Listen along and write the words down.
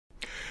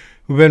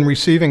We've been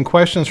receiving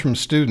questions from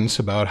students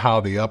about how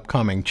the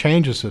upcoming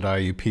changes at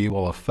IUP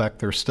will affect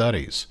their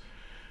studies.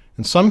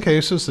 In some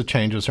cases, the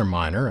changes are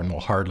minor and will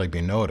hardly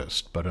be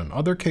noticed, but in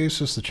other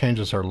cases, the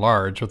changes are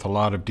large with a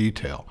lot of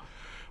detail.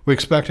 We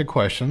expected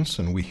questions,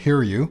 and we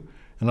hear you,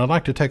 and I'd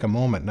like to take a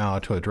moment now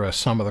to address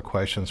some of the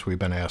questions we've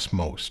been asked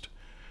most.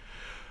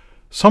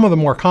 Some of the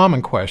more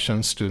common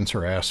questions students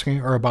are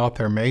asking are about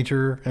their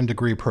major and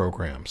degree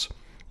programs.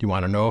 You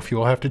want to know if you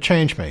will have to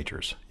change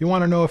majors. You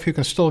want to know if you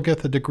can still get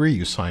the degree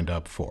you signed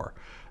up for.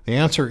 The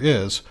answer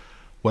is,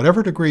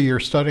 whatever degree you're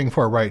studying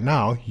for right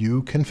now,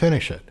 you can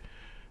finish it.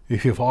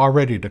 If you've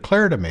already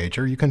declared a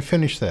major, you can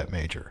finish that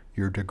major.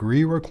 Your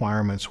degree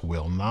requirements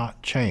will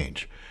not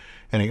change.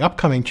 Any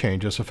upcoming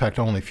changes affect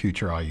only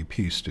future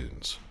IUP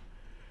students.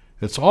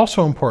 It's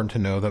also important to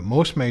know that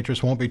most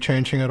majors won't be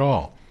changing at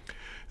all.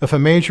 If a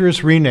major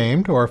is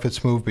renamed or if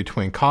it's moved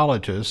between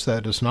colleges,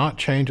 that does not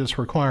change its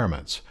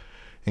requirements.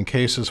 In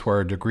cases where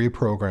a degree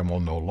program will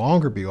no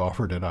longer be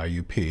offered at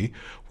IUP,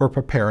 we're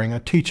preparing a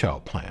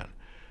teach-out plan.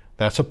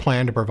 That's a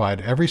plan to provide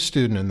every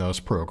student in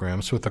those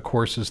programs with the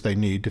courses they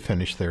need to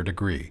finish their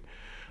degree.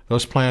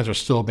 Those plans are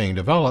still being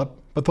developed,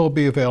 but they'll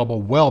be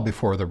available well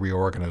before the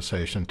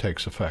reorganization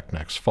takes effect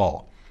next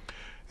fall.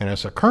 And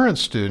as a current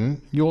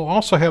student, you'll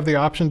also have the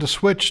option to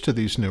switch to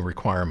these new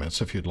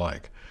requirements if you'd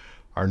like.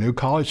 Our new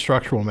college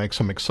structure will make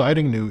some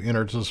exciting new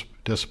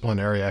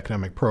interdisciplinary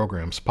academic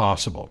programs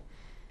possible.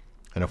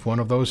 And if one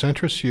of those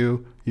interests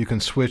you, you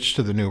can switch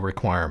to the new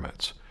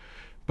requirements.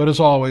 But as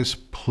always,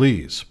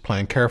 please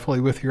plan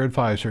carefully with your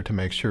advisor to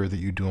make sure that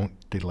you don't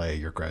delay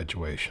your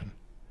graduation.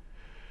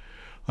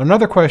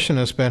 Another question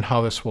has been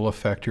how this will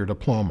affect your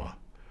diploma.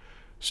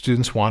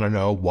 Students want to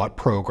know what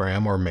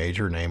program or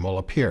major name will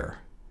appear.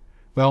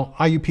 Well,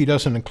 IUP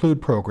doesn't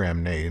include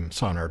program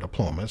names on our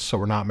diplomas, so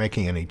we're not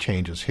making any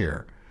changes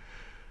here.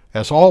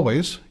 As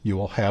always, you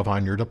will have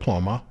on your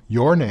diploma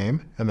your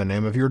name and the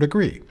name of your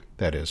degree.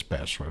 That is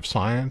Bachelor of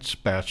Science,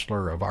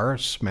 Bachelor of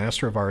Arts,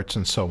 Master of Arts,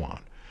 and so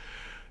on.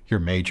 Your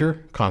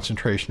major,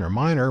 concentration, or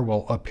minor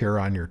will appear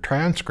on your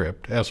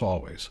transcript as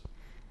always.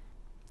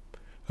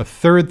 A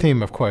third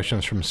theme of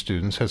questions from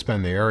students has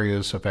been the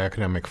areas of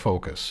academic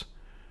focus.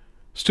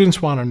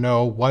 Students want to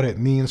know what it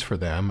means for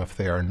them if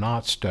they are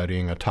not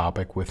studying a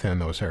topic within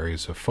those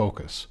areas of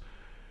focus.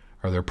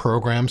 Are their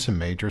programs and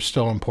majors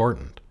still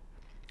important?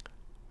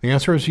 The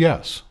answer is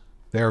yes.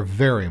 They are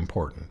very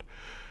important.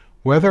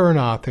 Whether or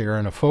not they are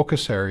in a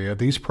focus area,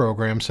 these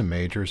programs and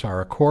majors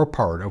are a core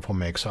part of what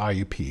makes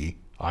IUP,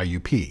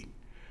 IUP.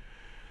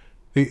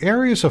 The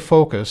areas of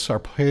focus are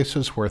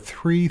places where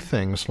three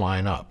things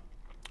line up: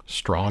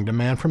 strong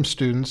demand from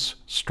students,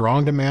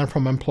 strong demand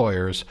from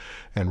employers,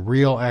 and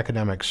real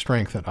academic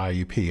strength at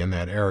IUP in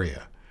that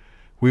area.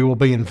 We will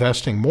be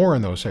investing more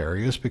in those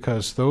areas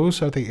because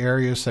those are the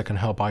areas that can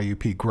help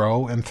IUP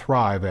grow and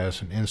thrive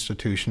as an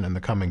institution in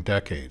the coming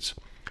decades.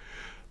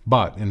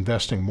 But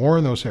investing more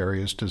in those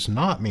areas does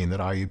not mean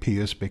that IUP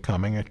is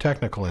becoming a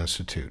technical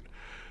institute.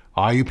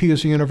 IUP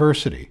is a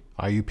university.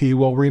 IUP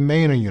will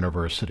remain a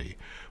university.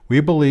 We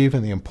believe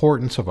in the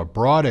importance of a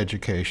broad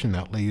education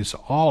that leaves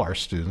all our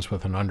students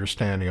with an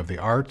understanding of the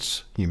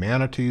arts,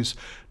 humanities,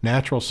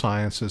 natural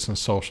sciences, and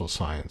social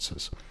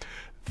sciences.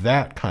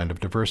 That kind of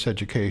diverse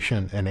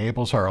education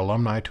enables our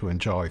alumni to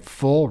enjoy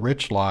full,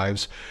 rich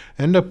lives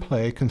and to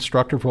play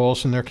constructive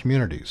roles in their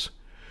communities.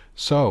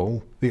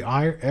 So, the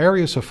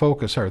areas of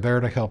focus are there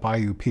to help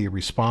IUP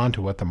respond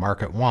to what the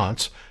market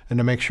wants and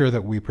to make sure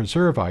that we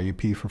preserve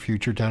IUP for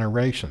future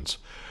generations.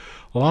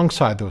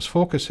 Alongside those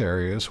focus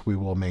areas, we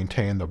will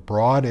maintain the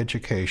broad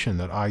education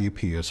that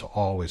IUP has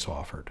always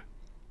offered.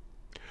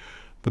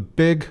 The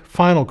big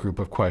final group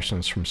of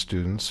questions from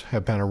students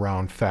have been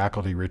around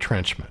faculty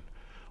retrenchment.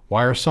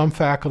 Why are some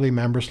faculty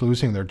members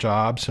losing their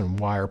jobs, and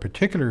why are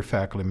particular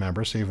faculty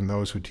members, even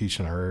those who teach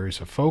in our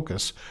areas of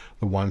focus,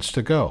 the ones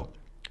to go?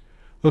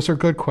 Those are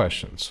good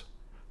questions.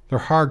 They're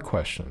hard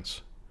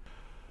questions.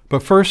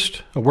 But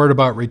first, a word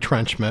about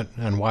retrenchment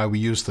and why we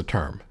use the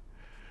term.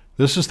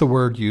 This is the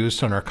word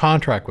used in our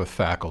contract with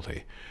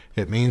faculty.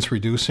 It means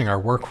reducing our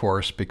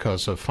workforce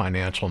because of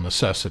financial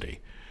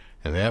necessity.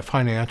 And that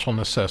financial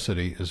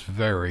necessity is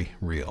very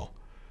real.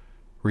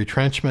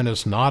 Retrenchment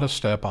is not a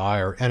step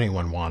I or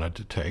anyone wanted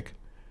to take.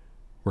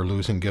 We're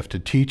losing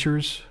gifted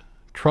teachers,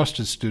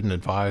 trusted student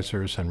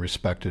advisors, and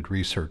respected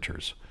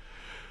researchers.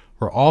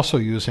 We're also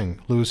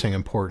losing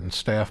important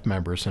staff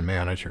members and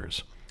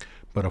managers.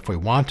 But if we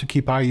want to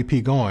keep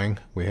IUP going,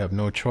 we have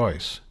no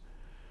choice.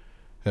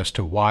 As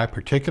to why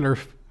particular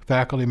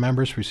faculty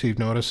members receive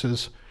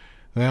notices,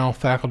 well,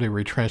 faculty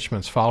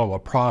retrenchments follow a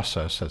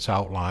process that's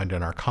outlined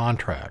in our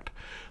contract.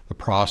 The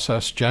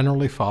process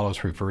generally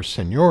follows reverse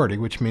seniority,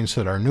 which means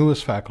that our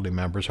newest faculty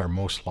members are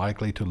most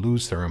likely to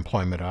lose their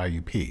employment at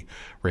IUP,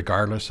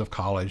 regardless of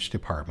college,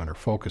 department, or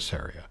focus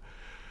area.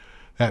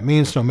 That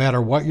means no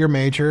matter what your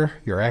major,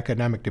 your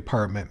academic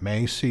department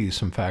may see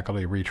some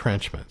faculty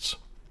retrenchments.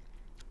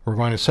 We're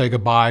going to say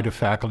goodbye to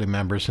faculty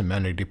members in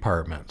many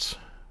departments.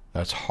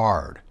 That's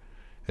hard.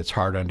 It's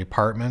hard on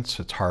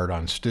departments, it's hard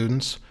on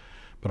students,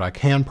 but I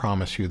can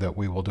promise you that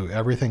we will do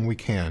everything we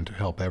can to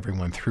help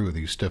everyone through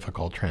these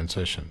difficult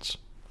transitions.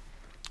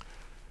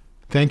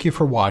 Thank you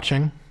for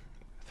watching.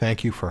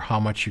 Thank you for how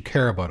much you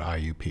care about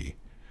IUP.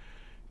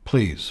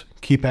 Please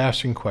keep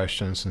asking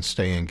questions and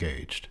stay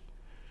engaged.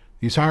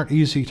 These aren't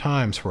easy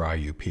times for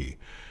IUP,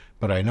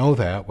 but I know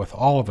that with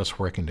all of us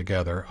working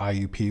together,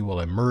 IUP will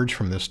emerge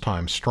from this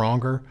time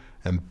stronger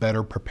and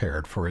better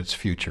prepared for its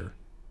future.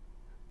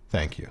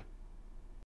 Thank you.